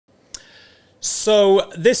So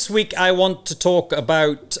this week I want to talk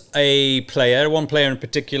about one player in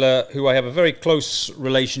particular who I have a very close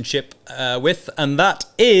relationship with, and that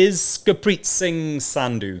is Gurpreet Singh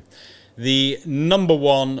Sandhu, the number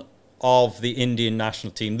one of the Indian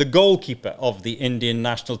national team, the goalkeeper of the Indian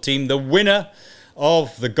national team, the winner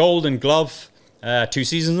of the Golden Glove 2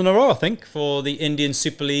 seasons in a row, I think, for the Indian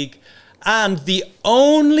Super League, and the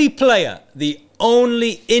only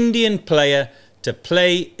Indian player to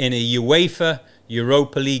play in a UEFA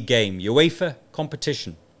Europa League game, UEFA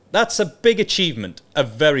competition. That's a big achievement, a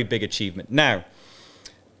very big achievement. Now,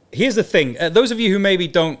 here's the thing. Those of you who maybe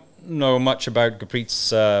don't know much about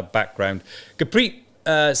Gurpreet's background,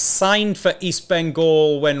 Gurpreet signed for East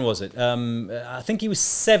Bengal, when was it? I think he was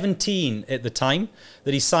 17 at the time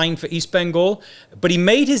that he signed for East Bengal, but he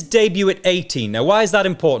made his debut at 18. Now, why is that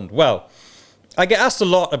important? Well, I get asked a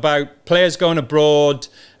lot about players going abroad,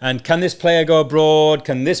 and can this player go abroad?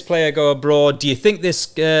 Can this player go abroad? Do you think this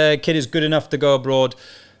kid is good enough to go abroad?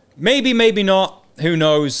 Maybe, maybe not. Who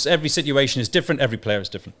knows? Every situation is different. Every player is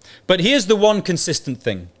different. But here's the one consistent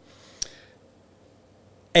thing.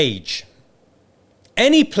 Age.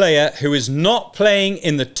 Any player who is not playing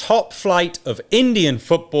in the top flight of Indian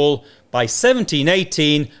football by 17,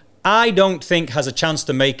 18, I don't think has a chance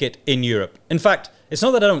to make it in Europe. In fact, it's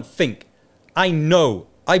not that I don't think. I know,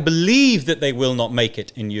 I believe that they will not make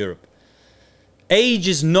it in Europe. Age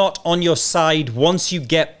is not on your side once you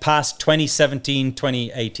get past 2017,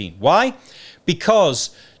 2018. Why?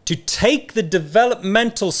 Because to take the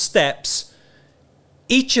developmental steps,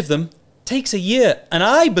 each of them takes a year. And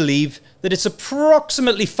I believe that it's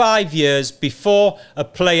approximately 5 years before a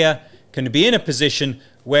player can be in a position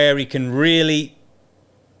where he can really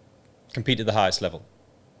compete at the highest level.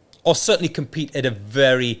 Or certainly compete at a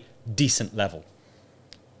very decent level.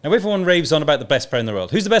 Now, everyone raves on about the best player in the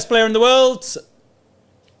world. Who's the best player in the world?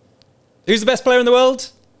 Who's the best player in the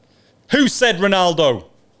world? Who said Ronaldo?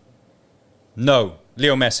 No,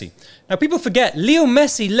 Leo Messi. Now, people forget, Leo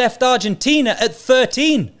Messi left Argentina at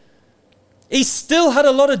 13. He still had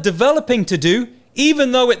a lot of developing to do,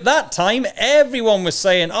 even though at that time, everyone was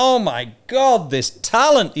saying, oh my God, this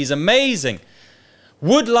talent, he's amazing.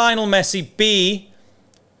 Would Lionel Messi be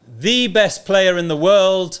the best player in the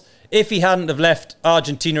world if he hadn't have left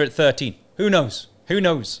Argentina at 13? Who knows? Who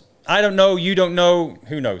knows? I don't know. You don't know.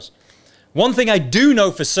 Who knows? One thing I do know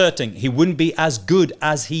for certain, he wouldn't be as good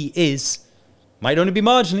as he is. Might only be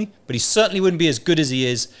marginally, but he certainly wouldn't be as good as he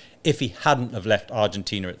is if he hadn't have left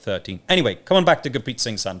Argentina at 13. Anyway, coming back to Gurpreet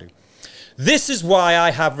Singh Sandhu. This is why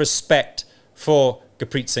I have respect for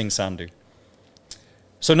Gurpreet Singh Sandhu.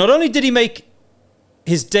 So not only did he make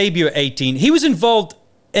his debut at 18, he was involved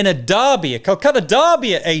in a derby, a Calcutta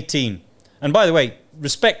derby at 18. And by the way,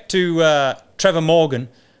 respect to Trevor Morgan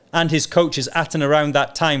and his coaches at and around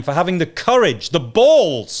that time for having the courage, the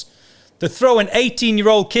balls, to throw an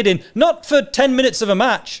 18-year-old kid in, not for 10 minutes of a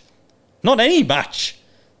match, not any match,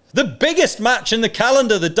 the biggest match in the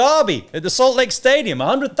calendar, the derby at the Salt Lake Stadium,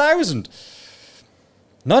 100,000.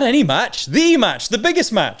 Not any match, the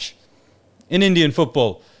biggest match in Indian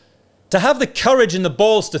football. To have the courage and the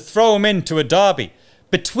balls to throw him into a derby,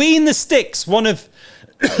 between the sticks, one of,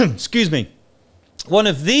 excuse me, one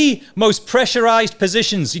of the most pressurized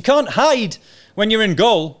positions. You can't hide when you're in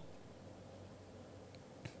goal.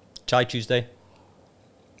 Chai Tuesday.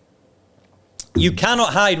 You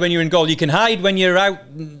cannot hide when you're in goal. You can hide when you're out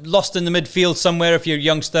lost in the midfield somewhere if you're a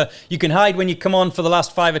youngster. You can hide when you come on for the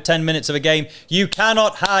last 5 or 10 minutes of a game. You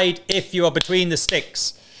cannot hide if you are between the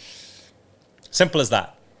sticks. Simple as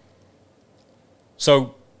that.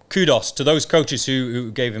 So kudos to those coaches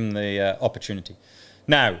who gave him the opportunity.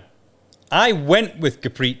 Now, I went with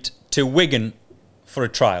Gurpreet to Wigan for a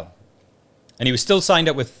trial. And he was still signed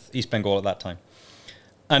up with East Bengal at that time.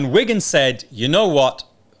 And Wigan said, you know what?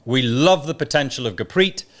 We love the potential of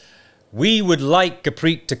Gurpreet. We would like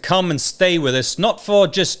Gurpreet to come and stay with us, not for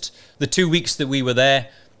just the 2 weeks that we were there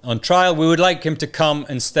on trial. We would like him to come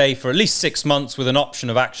and stay for at least 6 months with an option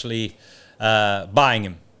of actually buying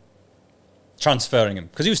him, transferring him,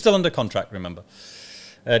 because he was still under contract, remember,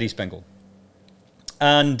 at East Bengal.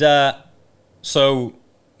 And so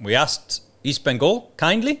we asked East Bengal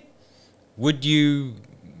kindly, would you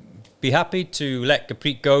be happy to let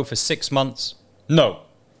Gurpreet go for 6 months? No.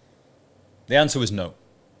 The answer was no.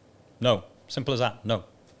 No. Simple as that. No.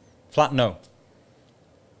 Flat no.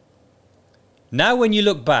 Now when you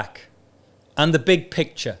look back and the big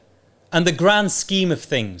picture and the grand scheme of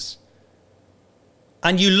things,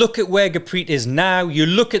 and you look at where Gurpreet is now, you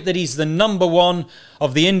look at that he's the number one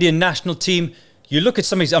of the Indian national team, you look at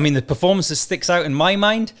some of his, I mean, the performance that sticks out in my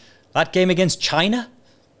mind, that game against China,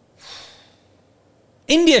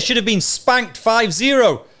 India should have been spanked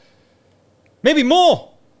 5-0. Maybe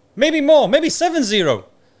more. Maybe 7-0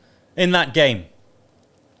 in that game.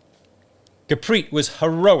 Gurpreet was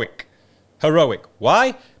heroic. Heroic.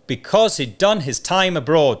 Why? Because he'd done his time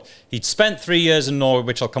abroad. He'd spent 3 years in Norway,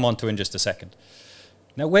 which I'll come on to in just a second.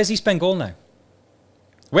 Now, where's East Bengal now?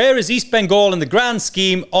 Where is East Bengal in the grand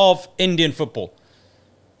scheme of Indian football?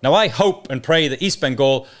 Now, I hope and pray that East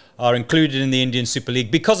Bengal are included in the Indian Super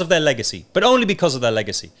League because of their legacy, but only because of their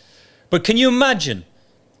legacy. But can you imagine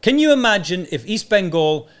if East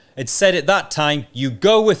Bengal had said at that time, you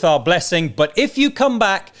go with our blessing, but if you come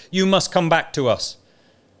back, you must come back to us.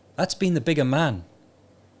 That's been the bigger man.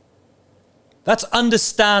 That's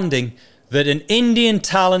understanding that an Indian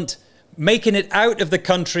talent making it out of the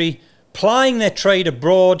country, plying their trade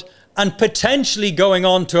abroad, and potentially going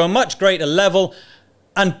on to a much greater level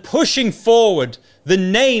and pushing forward the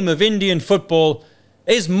name of Indian football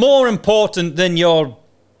is more important than your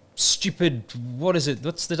stupid, what is it?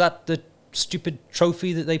 What's the stupid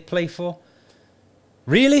trophy that they play for?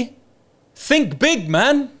 Really? Think big,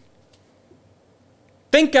 man.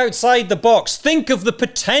 Think outside the box. Think of the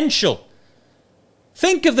potential.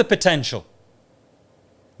 Think of the potential.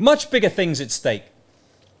 Much bigger things at stake.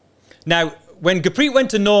 Now, when Gurpreet went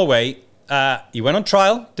to Norway, he went on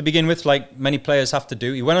trial to begin with, like many players have to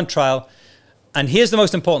do. He went on trial. And here's the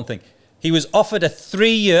most important thing. He was offered a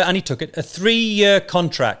 3-year, and he took it, a 3-year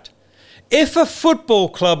contract. If a football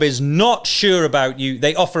club is not sure about you,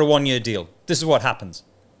 they offer a 1-year deal. This is what happens.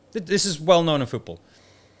 This is well known in football.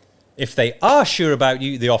 If they are sure about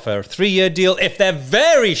you, they offer a 3-year deal. If they're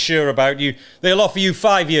very sure about you, they'll offer you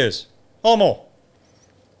 5 years or more.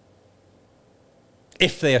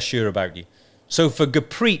 If they are sure about you. So for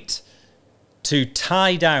Gurpreet to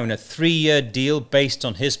tie down a 3-year deal based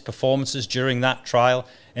on his performances during that trial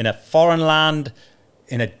in a foreign land,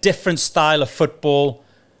 in a different style of football,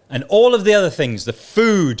 and all of the other things, the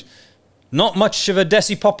food, not much of a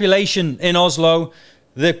Desi population in Oslo,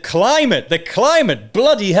 the climate,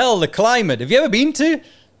 bloody hell, the climate. Have you ever been to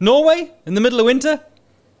Norway in the middle of winter?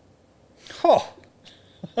 Oh,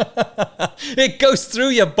 it goes through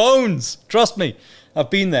your bones. Trust me, I've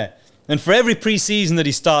been there. And for every pre-season that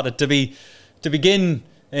he started to begin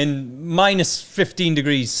in minus 15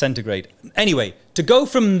 degrees centigrade. Anyway, to go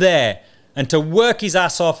from there and to work his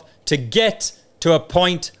ass off to get to a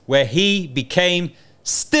point where he became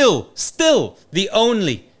still the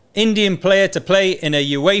only Indian player to play in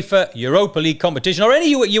a UEFA Europa League competition, or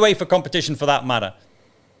any UEFA competition for that matter.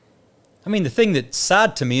 I mean, the thing that's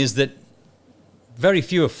sad to me is that very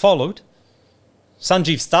few have followed.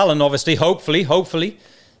 Sanjeev Stalin, obviously, hopefully,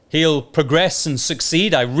 he'll progress and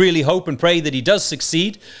succeed. I really hope and pray that he does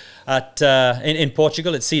succeed in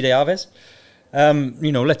Portugal at Cide Aves.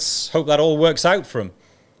 Let's hope that all works out for him.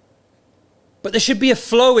 But there should be a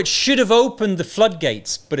flow. It should have opened the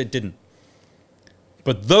floodgates, but it didn't.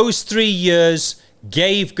 But those 3 years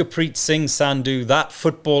gave Gurpreet Singh Sandhu that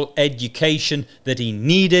football education that he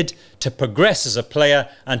needed to progress as a player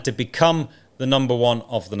and to become the #1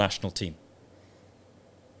 of the national team.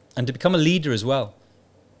 And to become a leader as well.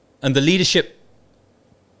 And the leadership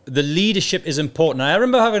is important. I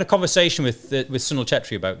remember having a conversation with Sunil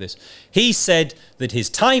Chetri about this. He said that his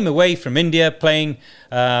time away from India, playing,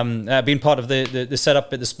 being part of the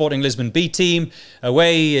setup at the Sporting Lisbon B team,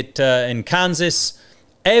 away in Kansas,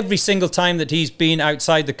 every single time that he's been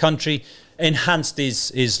outside the country, enhanced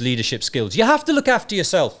his leadership skills. You have to look after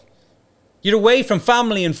yourself. You're away from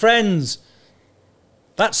family and friends.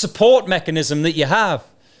 That support mechanism that you have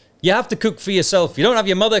to cook for yourself. You don't have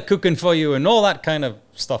your mother cooking for you and all that kind of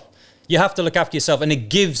stuff. You have to look after yourself, and it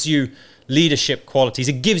gives you leadership qualities.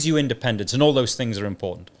 It gives you independence, and all those things are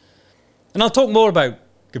important. And I'll talk more about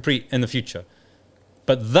Gurpreet in the future.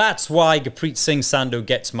 But that's why Gurpreet Singh Sandhu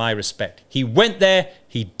gets my respect. He went there,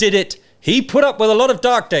 he did it, he put up with a lot of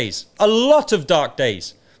dark days. A lot of dark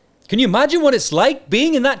days. Can you imagine what it's like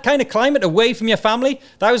being in that kind of climate, away from your family,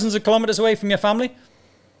 thousands of kilometers away from your family?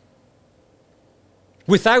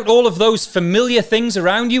 Without all of those familiar things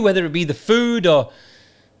around you, whether it be the food or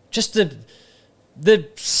just the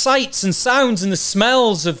sights and sounds and the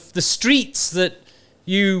smells of the streets that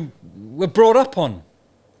you were brought up on.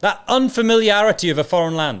 That unfamiliarity of a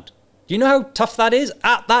foreign land. Do you know how tough that is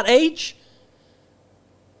at that age?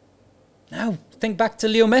 Now, think back to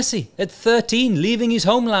Leo Messi at 13, leaving his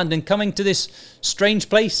homeland and coming to this strange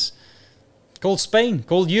place called Spain,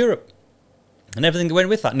 called Europe. And everything that went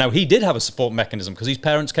with that. Now, he did have a support mechanism because his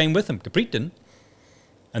parents came with him. Gurpreet didn't.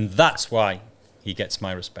 And that's why he gets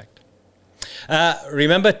my respect.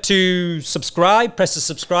 Remember to subscribe. Press the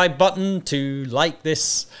subscribe button, to like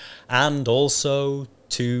this, and also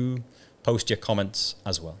to post your comments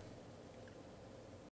as well.